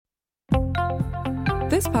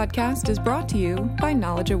This podcast is brought to you by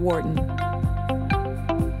Knowledge at Wharton.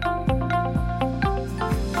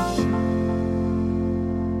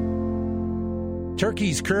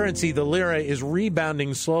 Turkey's currency, the lira, is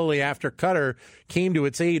rebounding slowly after Qatar came to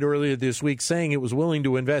its aid earlier this week, saying it was willing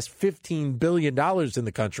to invest $15 billion in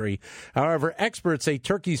the country. However, experts say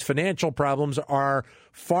Turkey's financial problems are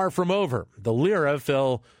far from over. The lira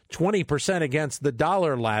fell 20% against the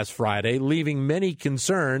dollar last Friday, leaving many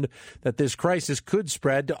concerned that this crisis could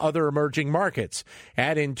spread to other emerging markets.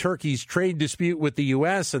 Add in Turkey's trade dispute with the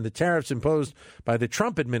U.S. and the tariffs imposed by the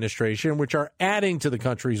Trump administration, which are adding to the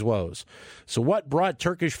country's woes. So what brought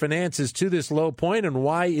Turkish finances to this low point, and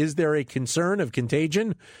why is there a concern of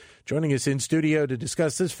contagion? Joining us in studio to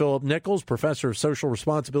discuss this, Philip Nichols, professor of social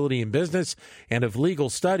responsibility in business and of legal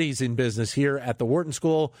studies in business here at the Wharton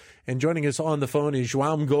School. And joining us on the phone is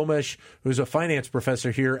João Gomes, who's a finance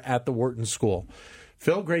professor here at the Wharton School.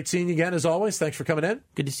 Phil, great seeing you again, as always. Thanks for coming in.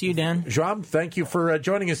 Good to see you, Dan. João, thank you for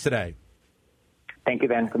joining us today. Thank you,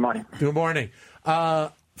 Dan. Good morning. Good morning.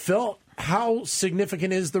 Phil, how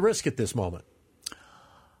significant is the risk at this moment?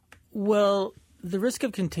 Well, the risk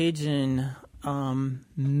of contagion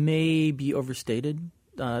may be overstated.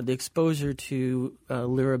 The exposure to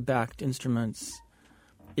lira-backed instruments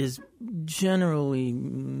is generally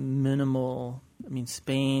minimal. I mean,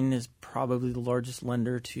 Spain is probably the largest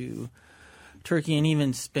lender to Turkey, and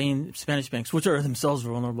even Spanish banks, which are themselves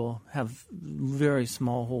vulnerable, have very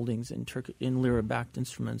small holdings in lira-backed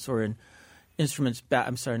instruments, or in instruments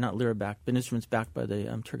not lira-backed, but instruments backed by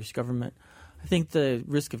the Turkish government. I think the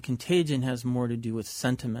risk of contagion has more to do with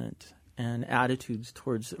sentiment and attitudes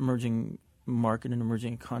towards emerging market and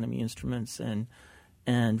emerging economy instruments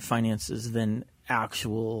and finances than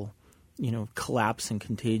actual, collapse and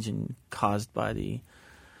contagion caused by the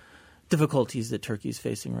difficulties that Turkey is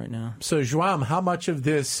facing right now. So, João, how much of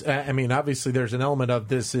this, obviously there's an element of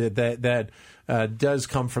this that does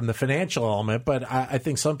come from the financial element, but I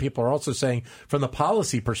think some people are also saying from the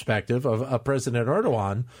policy perspective of President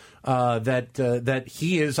Erdogan that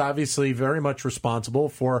he is obviously very much responsible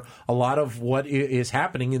for a lot of what is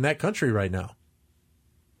happening in that country right now.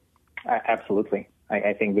 Absolutely.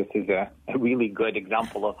 I think this is a really good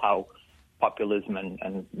example of how populism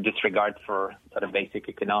and disregard for sort of basic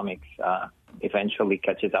economics eventually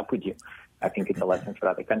catches up with you. I think it's a lesson for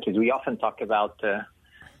other countries. We often talk about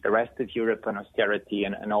the rest of Europe and austerity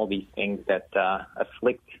and all these things that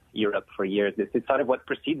afflict Europe for years. This is sort of what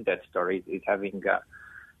precedes that story, is having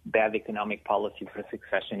bad economic policy for a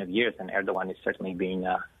succession of years, and Erdogan has certainly been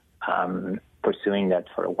pursuing that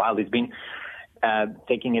for a while. He's been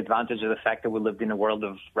taking advantage of the fact that we lived in a world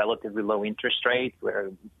of relatively low interest rates, where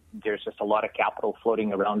there's just a lot of capital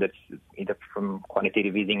floating around that's either from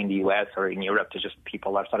quantitative easing in the U.S. or in Europe. To just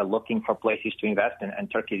people are sort of looking for places to invest,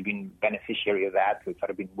 and Turkey has been beneficiary of that. We've sort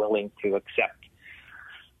of been willing to accept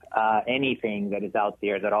anything that is out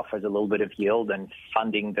there that offers a little bit of yield, and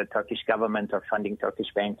funding the Turkish government or funding Turkish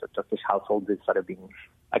banks or Turkish households is sort of being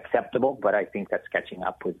acceptable. But I think that's catching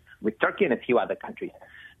up with Turkey and a few other countries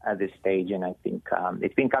at this stage, and I think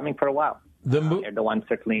it's been coming for a while. Erdogan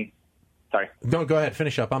certainly... Sorry. No, go ahead.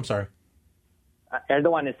 Finish up. I'm sorry.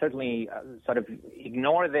 Erdogan has certainly sort of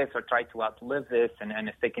ignored this or tried to outlive this and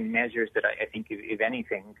has taken measures that I think, if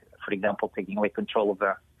anything, for example, taking away control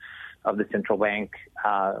of the central bank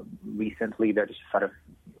recently, that has sort of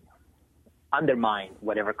undermined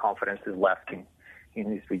whatever confidence is left in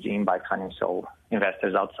this regime by financial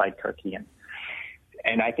investors outside Turkey.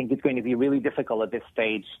 And I think it's going to be really difficult at this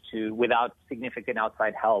stage to, without significant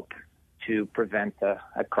outside help, to prevent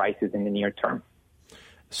a crisis in the near term.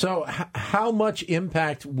 So how much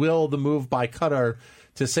impact will the move by Qatar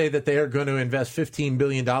to say that they are going to invest $15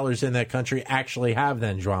 billion in that country actually have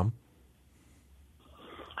then, João?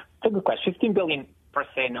 It's a good question. $15 billion per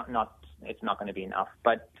se, it's not going to be enough.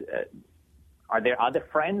 But are there other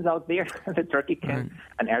friends out there that Turkey can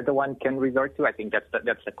and Erdogan can resort to? I think that's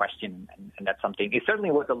the question, and that's something. It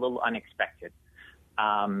certainly was a little unexpected.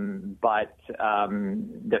 But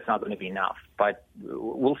that's not going to be enough. But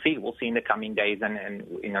we'll see. We'll see in the coming days. And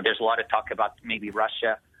there's a lot of talk about maybe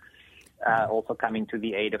Russia also coming to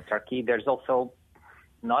the aid of Turkey. There's also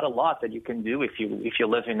not a lot that you can do if you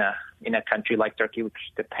live in a country like Turkey, which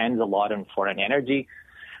depends a lot on foreign energy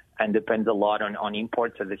and depends a lot on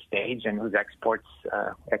imports at this stage, and whose export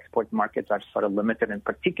markets are sort of limited and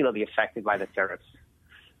particularly affected by the tariffs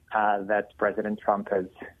that President Trump has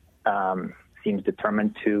seems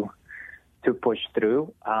determined to push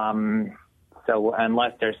through. So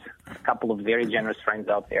unless there's a couple of very generous friends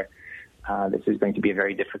out there, this is going to be a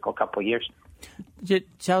very difficult couple of years.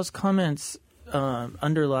 João's comments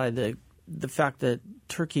underlie the fact that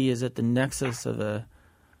Turkey is at the nexus of a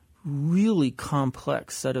really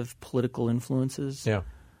complex set of political influences. Yeah.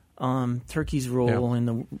 Turkey's role in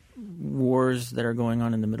the wars that are going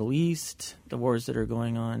on in the Middle East, the wars that are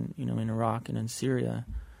going on, in Iraq and in Syria.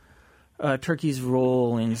 Turkey's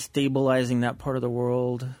role in stabilizing that part of the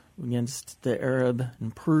world against the Arab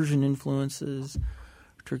and Persian influences.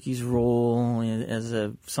 Turkey's role as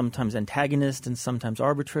a sometimes antagonist and sometimes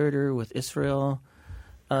arbitrator with Israel.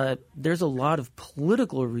 There's a lot of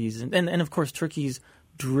political reasons. And of course, Turkey's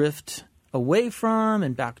drift away from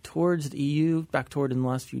and back towards the EU, back toward in the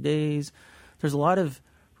last few days. There's a lot of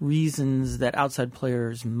reasons that outside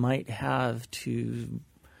players might have to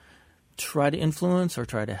try to influence or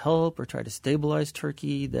try to help or try to stabilize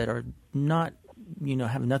Turkey that are not,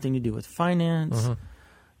 have nothing to do with finance. Mm-hmm.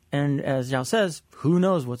 And as Yao says, who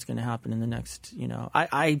knows what's going to happen in the next,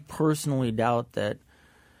 I personally doubt that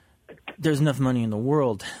there's enough money in the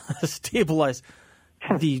world to stabilize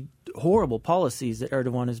the horrible policies that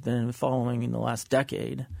Erdogan has been following in the last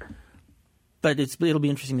decade. But it'll be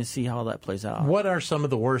interesting to see how that plays out. What are some of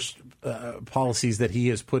the worst policies that he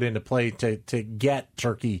has put into play to get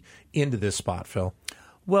Turkey into this spot, Phil?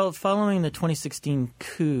 Well, following the 2016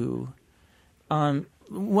 coup,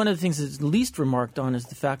 one of the things that's least remarked on is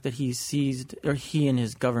the fact that he and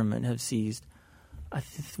his government have seized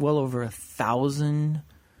well over 1,000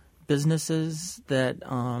 businesses that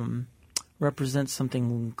represent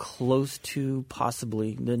something close to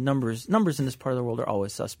possibly the numbers in this part of the world are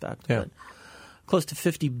always suspect, but close to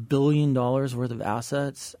 $50 billion worth of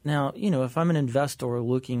assets. Now, if I'm an investor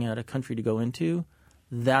looking at a country to go into,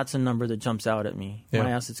 that's a number that jumps out at me. Yeah. My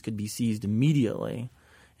assets could be seized immediately.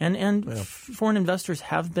 And foreign investors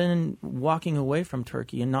have been walking away from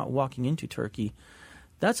Turkey and not walking into Turkey.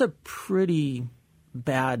 That's a pretty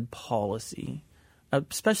bad policy,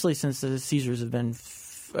 especially since the seizures have been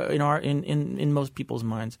in most people's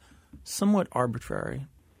minds, somewhat arbitrary,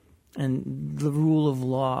 and the rule of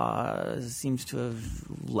law seems to have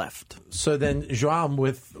left. So then, João,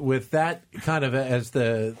 with that kind of as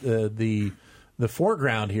the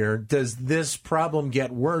foreground here, does this problem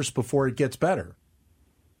get worse before it gets better?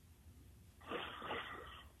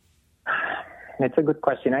 It's a good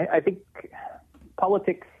question. I think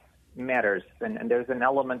politics matters, and there's an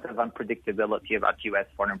element of unpredictability about U.S.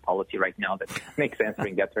 foreign policy right now that makes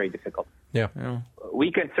answering that very difficult. Yeah.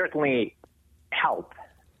 We can certainly help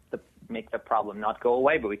make the problem not go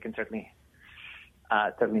away, but we can certainly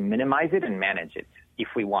minimize it and manage it if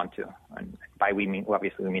we want to. And by we mean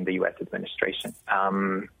the U.S. administration.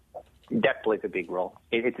 That plays a big role.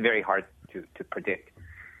 It's very hard to predict.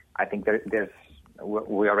 I think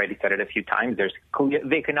we already said it a few times. There's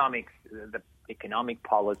the economic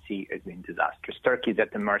policy has been disastrous. Turkey is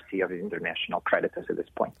at the mercy of international creditors at this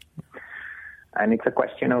point. And it's a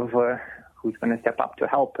question of who's going to step up to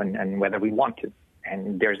help and whether we want to.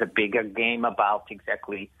 And there's a bigger game about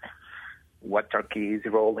exactly what Turkey's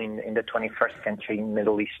role in the 21st century in the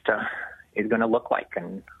Middle East is going to look like,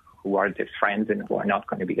 and who are their friends and who are not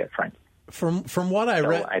going to be their friends. From what I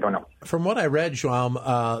read, I don't know. From what I read,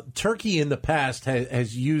 João, Turkey in the past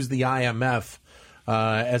has used the IMF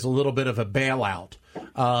as a little bit of a bailout.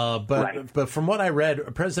 But from what I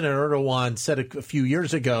read, President Erdogan said a few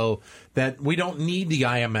years ago that we don't need the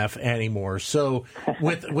IMF anymore. So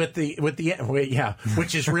which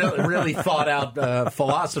is really thought out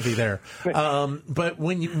philosophy there. But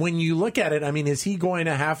when you look at it, I mean, is he going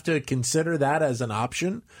to have to consider that as an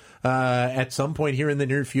option at some point here in the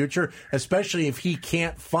near future, especially if he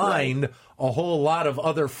can't find a whole lot of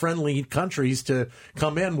other friendly countries to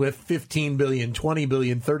come in with $15 billion, $20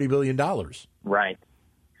 billion, $30 billion? Right.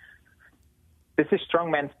 This is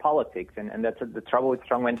strongman's politics, and that's the trouble with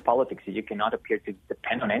strongman's politics is you cannot appear to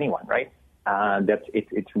depend on anyone, right?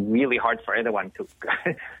 It's really hard for Erdogan to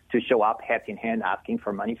show up hat in hand asking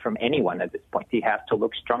for money from anyone at this point. He has to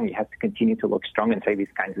look strong. He has to continue to look strong and say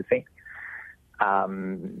these kinds of things.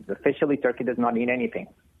 Officially, Turkey does not need anything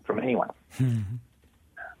from anyone.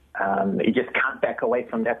 You just can't back away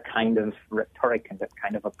from that kind of rhetoric and that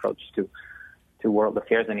kind of approach to world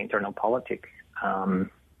affairs and internal politics.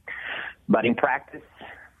 But in practice,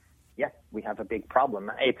 yes, we have a big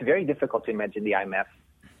problem. It's very difficult to imagine the IMF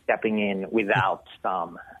stepping in without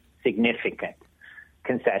some significant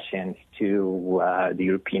concessions to the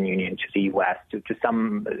European Union, to the U.S., to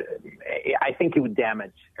some. I think it would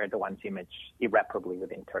damage Erdogan's image irreparably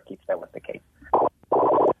within Turkey if that was the case.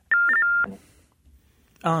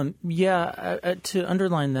 To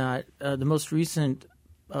underline that, the most recent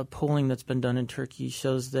polling that's been done in Turkey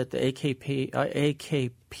shows that the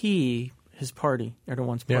AKP, his party,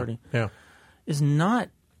 Erdogan's party, is not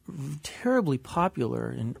terribly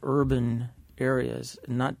popular in urban areas,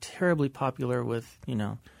 not terribly popular with,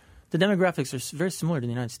 The demographics are very similar to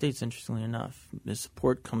the United States, interestingly enough. The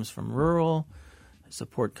support comes from rural. The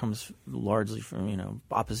support comes largely from,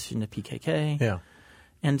 opposition to PKK. Yeah.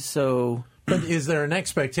 And so... But is there an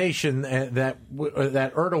expectation that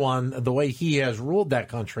Erdogan, the way he has ruled that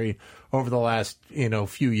country over the last,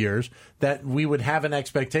 few years, that we would have an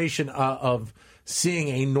expectation of seeing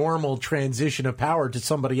a normal transition of power to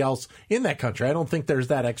somebody else in that country? I don't think there's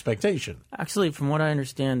that expectation. Actually, from what I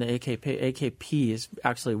understand, the AKP is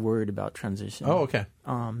actually worried about transition. Oh, okay.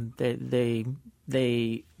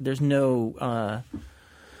 There's no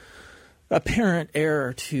apparent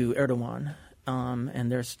heir to Erdogan,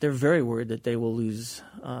 and they're very worried that they will lose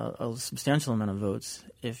a substantial amount of votes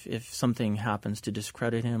if something happens to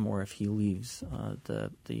discredit him or if he leaves the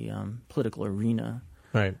political arena.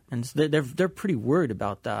 Right. And so they're pretty worried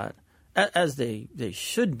about that, as they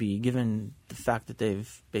should be, given the fact that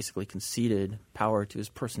they've basically conceded power to his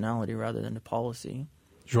personality rather than to policy.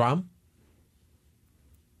 João?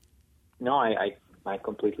 No, I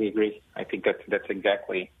completely agree. I think that's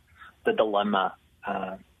exactly the dilemma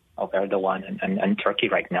of Erdogan and Turkey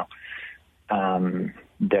right now.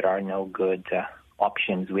 There are no good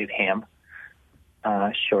options with him,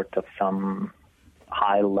 short of some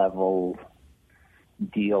high-level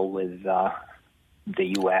deal with the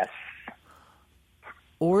U.S.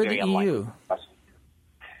 or the EU.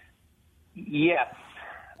 Yes,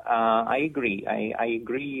 I agree. I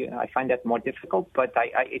agree. I find that more difficult, but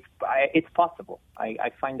it's possible.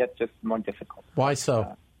 I find that just more difficult. Why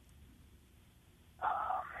so?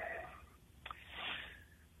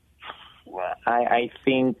 I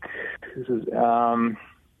think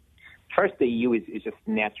first the EU is just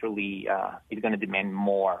naturally is going to demand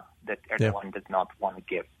more that Erdogan does not want to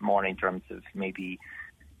give, more in terms of maybe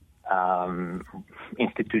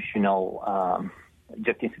institutional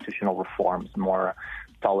reforms, more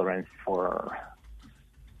tolerance for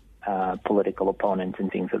political opponents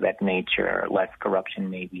and things of that nature, less corruption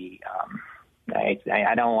maybe.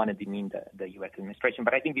 I don't want to demean the U.S. administration,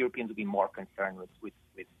 but I think the Europeans will be more concerned with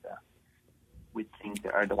things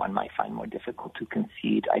that Erdogan might find more difficult to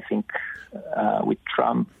concede. I think with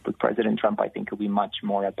President Trump, I think it'll be much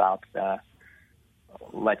more about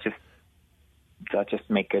let's just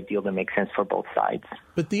make a deal that makes sense for both sides.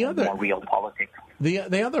 But the other more real politics.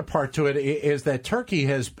 The other part to it is that Turkey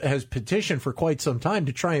has petitioned for quite some time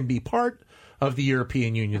to try and be part of the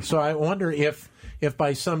European Union. So I wonder if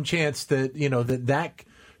by some chance that that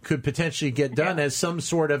could potentially get done as some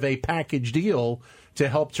sort of a package deal to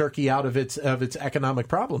help Turkey out of its economic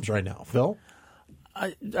problems right now. Phil?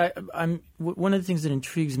 I'm one of the things that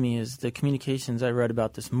intrigues me is the communications I read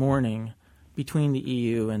about this morning between the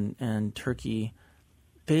EU and Turkey,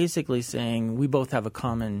 basically saying we both have a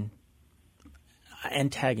common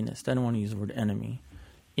antagonist. I don't want to use the word enemy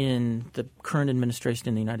in the current administration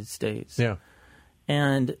in the United States. Yeah,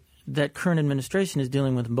 and that current administration is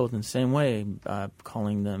dealing with them both in the same way,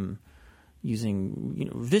 calling them,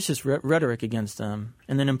 using vicious rhetoric against them,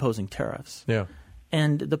 and then imposing tariffs. Yeah,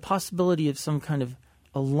 and the possibility of some kind of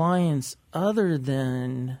alliance other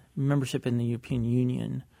than membership in the European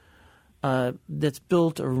Union that's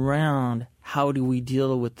built around how do we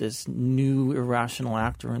deal with this new irrational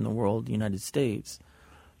actor in the world, the United States.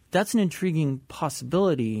 That's an intriguing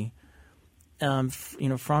possibility.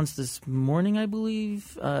 France this morning, I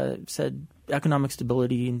believe, said economic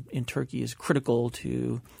stability in Turkey is critical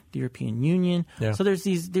to the European Union. Yeah. So there's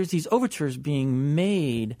these overtures being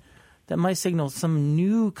made that might signal some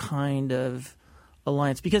new kind of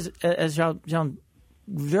alliance. Because as Jean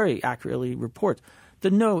very accurately reports,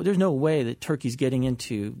 there's no way that Turkey's getting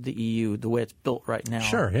into the EU the way it's built right now.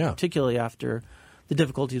 Sure, yeah. Particularly after the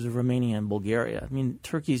difficulties of Romania and Bulgaria. I mean,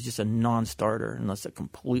 Turkey is just a non-starter unless it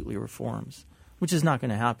completely reforms, which is not going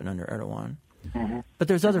to happen under Erdogan. Mm-hmm. But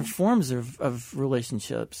there's other forms of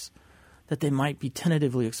relationships that they might be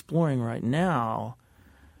tentatively exploring right now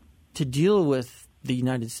to deal with the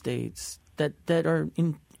United States that are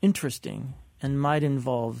interesting and might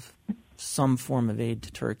involve some form of aid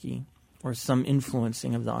to Turkey or some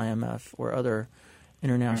influencing of the IMF or other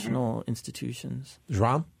international institutions.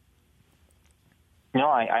 João? No,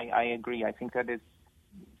 I agree. I think that is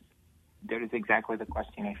exactly the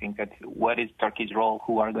question. I think that what is Turkey's role?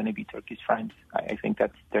 Who are going to be Turkey's friends? I think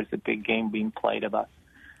that there's a big game being played about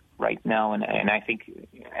right now, and I think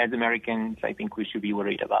as Americans, I think we should be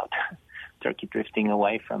worried about Turkey drifting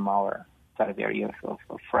away from our sort of area of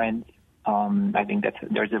friends. I think that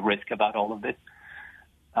there's a risk about all of this,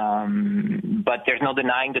 but there's no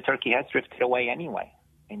denying that Turkey has drifted away anyway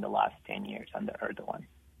in the last 10 years under Erdogan.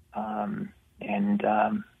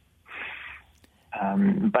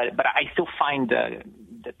 But I still find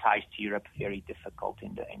the ties to Europe very difficult,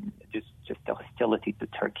 in just the hostility to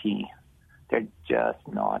Turkey. They're just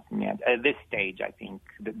not met. At this stage, I think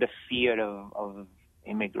the fear of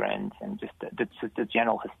immigrants and just the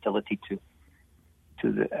general hostility to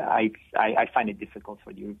I find it difficult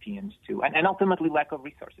for the Europeans to, and ultimately lack of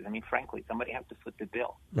resources. I mean, frankly, somebody has to foot the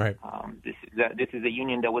bill. Right. This is a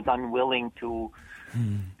union that was unwilling to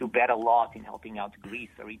bet a lot in helping out Greece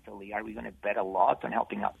or Italy. Are we going to bet a lot on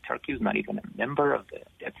helping out Turkey, who's not even a member of it?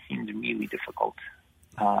 That seems really difficult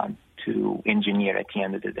to engineer at the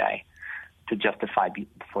end of the day to justify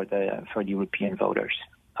for the European voters.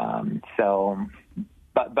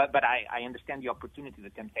 But I understand the opportunity, the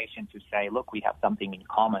temptation to say, look, we have something in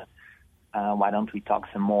common. Why don't we talk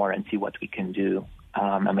some more and see what we can do?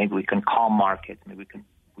 And maybe we can calm markets. Maybe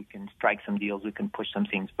we can strike some deals. We can push some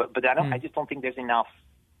things. But I just don't think there's enough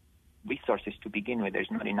resources to begin with.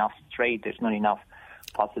 There's not enough trade. There's not enough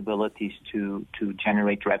possibilities to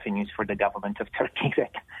generate revenues for the government of Turkey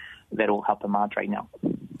that will help them out right now.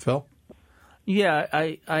 Phil? Yeah,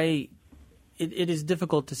 It is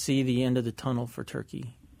difficult to see the end of the tunnel for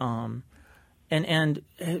Turkey. And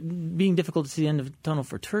being difficult to see the end of the tunnel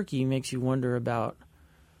for Turkey makes you wonder about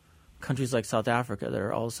countries like South Africa that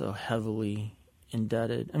are also heavily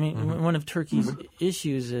indebted. I mean, one of Turkey's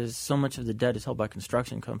issues is so much of the debt is held by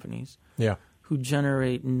construction companies who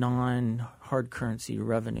generate non-hard currency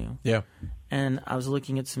revenue. Yeah. And I was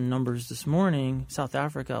looking at some numbers this morning. South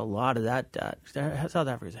Africa, a lot of that debt, South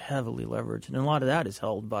Africa is heavily leveraged, and a lot of that is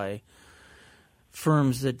held by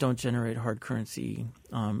firms that don't generate hard currency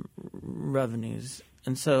revenues.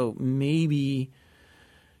 And so maybe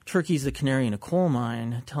Turkey's the canary in a coal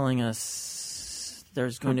mine telling us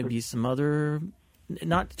there's going to be some other,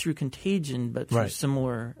 not through contagion, but through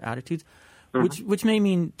similar attitudes, which may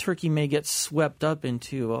mean Turkey may get swept up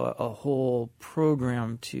into a whole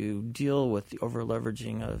program to deal with the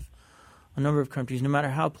over-leveraging of a number of countries, no matter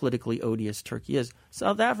how politically odious Turkey is.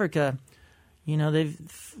 South Africa,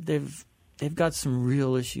 they've got some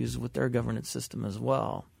real issues with their governance system as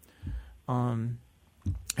well. And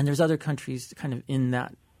there's other countries kind of in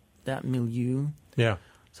that milieu. Yeah.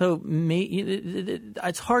 So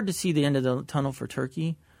it's hard to see the end of the tunnel for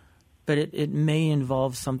Turkey, but it may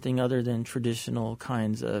involve something other than traditional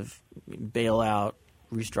kinds of bailout,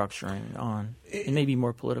 restructuring it may be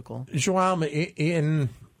more political. João,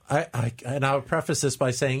 and I'll preface this by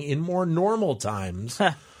saying, in more normal times,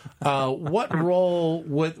 what role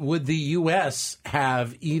would the U.S.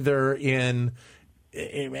 have either in,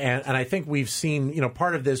 and I think we've seen,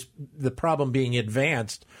 part of this, the problem being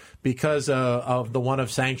advanced because of the one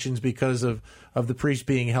of sanctions, because of the priests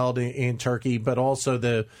being held in Turkey, but also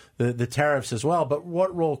the tariffs as well. But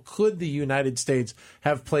what role could the United States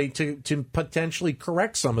have played to potentially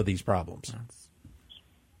correct some of these problems?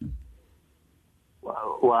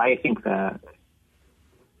 Well, I think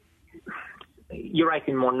you're right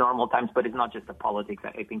in more normal times, but it's not just the politics.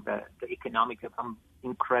 I think the economics of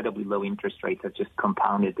incredibly low interest rates have just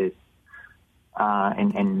compounded this,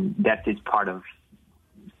 and that is part of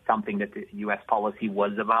something that the U.S. policy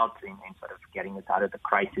was about in sort of getting us out of the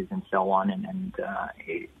crisis and so on, and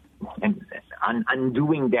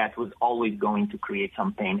undoing that was always going to create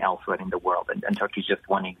some pain elsewhere in the world, and Turkey is just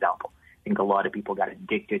one example. I think a lot of people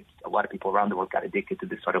around the world got addicted to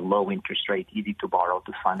this sort of low interest rate, easy to borrow,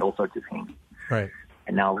 to fund all sorts of things. Right.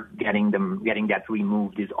 And now getting that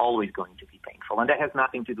removed is always going to be painful. And that has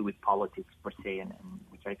nothing to do with politics per se, and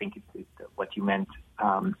which I think is what you meant.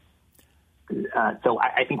 So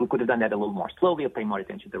I think we could have done that a little more slowly, pay more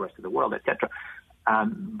attention to the rest of the world, etc.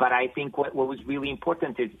 But I think what was really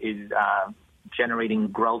important is generating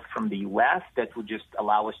growth from the U.S. that would just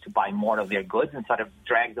allow us to buy more of their goods and sort of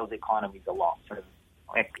drag those economies along. Sort of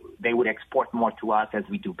they would export more to us as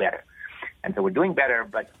we do better. And so we're doing better,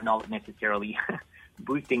 but not necessarily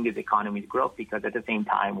boosting this economy's growth, because at the same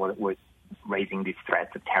time we're raising these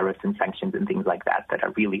threats of tariffs and sanctions and things like that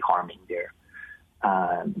are really harming their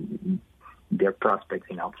prospects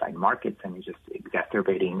in outside markets and just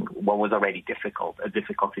exacerbating what was already a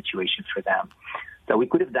difficult situation for them. So we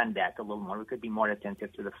could have done that a little more. We could be more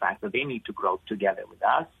attentive to the fact that they need to grow together with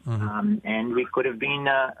us. And we could have been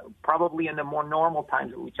probably in the more normal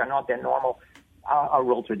times, which are not that normal, our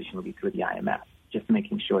role traditionally through the IMF, just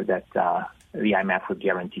making sure that the IMF would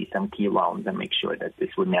guarantee some key loans and make sure that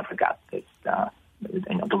this would never get this,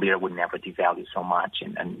 the lira would never devalue so much,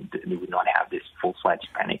 and we would not have this full-fledged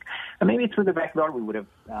panic. And maybe through the back door, we would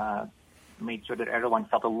have made sure that everyone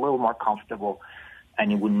felt a little more comfortable, and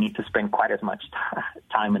you wouldn't need to spend quite as much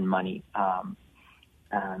time and money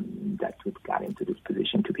that we got into this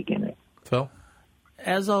position to begin with. Phil?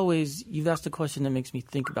 As always, you've asked a question that makes me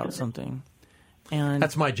think about something. And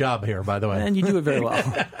that's my job here, by the way. And you do it very well.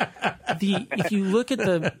 If you look at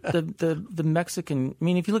the Mexican, I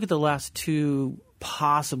mean, if you look at the last two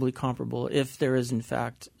possibly comparable, if there is in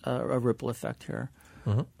fact a ripple effect here,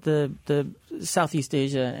 the Southeast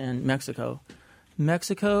Asia and Mexico.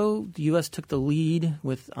 Mexico, the U.S. took the lead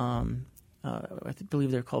with, I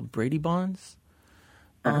believe they're called Brady bonds,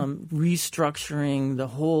 restructuring the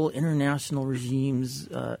whole international regimes,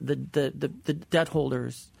 the debt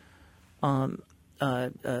holders, how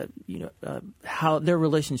their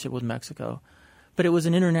relationship with Mexico. But it was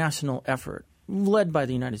an international effort led by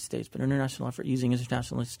the United States, but an international effort using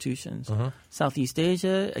international institutions. Southeast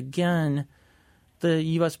Asia, again, the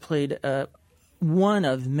U.S. played one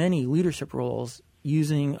of many leadership roles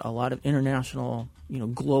using a lot of international,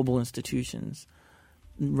 global institutions.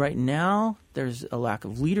 Right now, there's a lack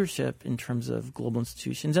of leadership in terms of global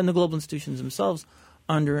institutions, and the global institutions themselves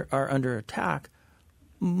are under attack,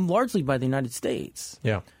 largely by the United States.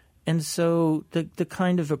 Yeah. And so the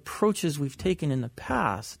kind of approaches we've taken in the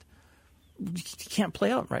past can't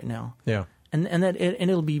play out right now. Yeah. And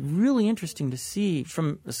it'll be really interesting to see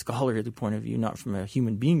from a scholarly point of view, not from a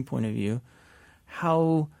human being point of view,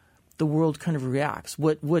 how the world kind of reacts.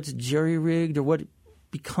 What's jerry-rigged or what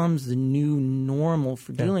becomes the new normal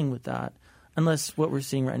for dealing with that, unless what we're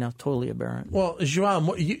seeing right now is totally aberrant. Well,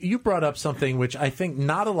 João, you brought up something which I think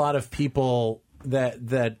not a lot of people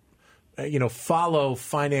that follow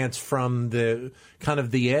finance from the kind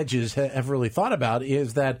of the edges have really thought about,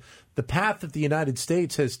 is that the path that the United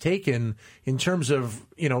States has taken in terms of,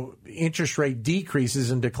 interest rate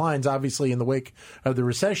decreases and declines, obviously in the wake of the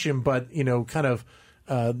recession, but, kind of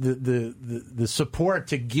the support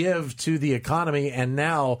to give to the economy, and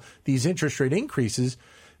now these interest rate increases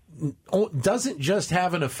doesn't just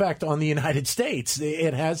have an effect on the United States.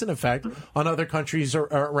 It has an effect on other countries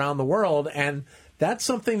around the world, and that's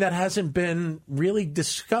something that hasn't been really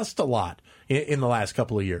discussed a lot in the last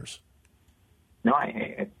couple of years. No,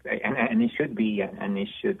 and it should be,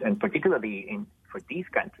 and particularly for these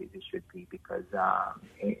countries, it should be, because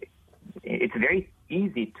it's very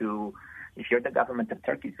easy to, if you're the government of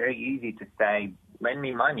Turkey, it's very easy to say, lend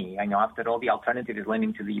me money. I know, after all, the alternative is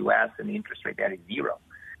lending to the U.S., and the interest rate there is 0.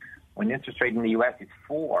 When the interest rate in the U.S. is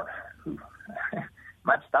 4,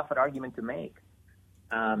 much tougher argument to make.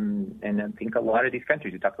 And I think a lot of these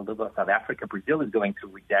countries, we talked a little bit about South Africa, Brazil is going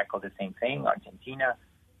through exactly the same thing, Argentina.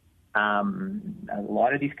 A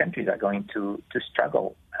lot of these countries are going to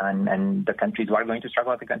struggle, and the countries who are going to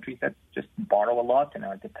struggle are the countries that just borrow a lot and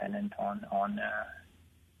are dependent on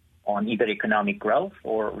either economic growth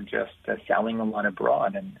or just selling a lot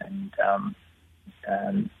abroad. And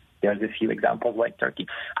there's a few examples like Turkey.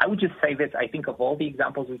 I would just say this: I think of all the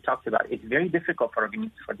examples we talked about, it's very difficult for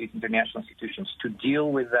these international institutions to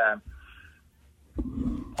deal with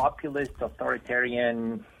populist,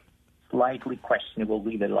 authoritarian, slightly questionable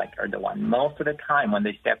leader like Erdogan. Most of the time when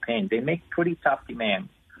they step in, they make pretty tough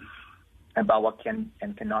demands about what can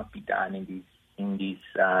and cannot be done in these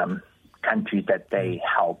countries that they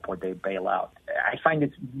help or they bail out. I find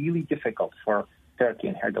it's really difficult for Turkey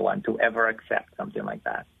and Erdogan to ever accept something like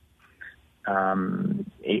that.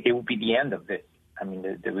 It would be the end of this. I mean,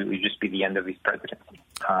 it would just be the end of his presidency,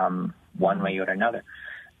 one way or another.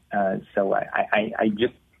 So I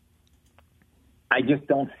just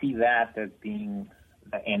don't see that as being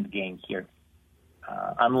the end game here,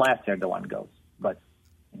 unless Erdogan goes. But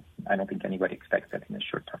I don't think anybody expects that in the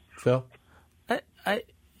short term. Phil? I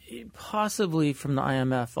possibly from the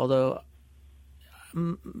IMF, although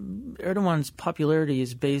Erdogan's popularity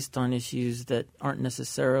is based on issues that aren't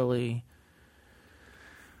necessarily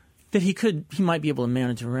that he might be able to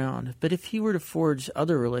manage around. But if he were to forge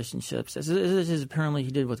other relationships, as apparently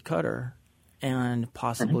he did with Qatar and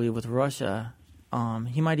possibly with Russia,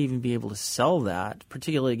 he might even be able to sell that,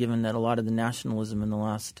 particularly given that a lot of the nationalism in the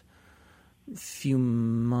last few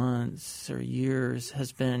months or years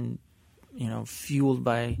has been, fueled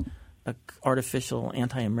by artificial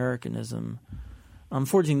anti-Americanism.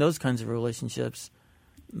 Forging those kinds of relationships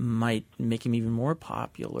might make him even more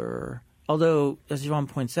popular. Although, as João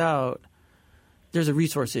points out, there's a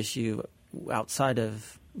resource issue outside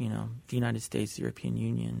of, the United States, the European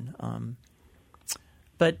Union.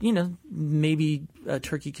 But, maybe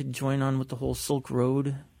Turkey could join on with the whole Silk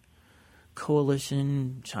Road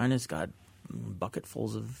coalition. China's got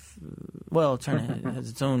bucketfuls of, China has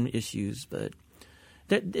its own issues, but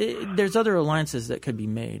there's other alliances that could be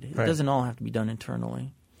made. It doesn't all have to be done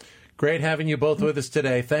internally. Great having you both with us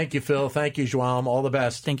today. Thank you, Phil. Thank you, João. All the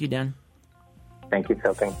best. Thank you, Dan. Thank you,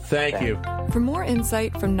 Phil. Thank you. For more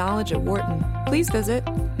insight from Knowledge at Wharton, please visit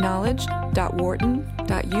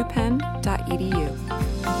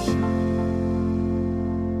knowledge.wharton.upenn.edu.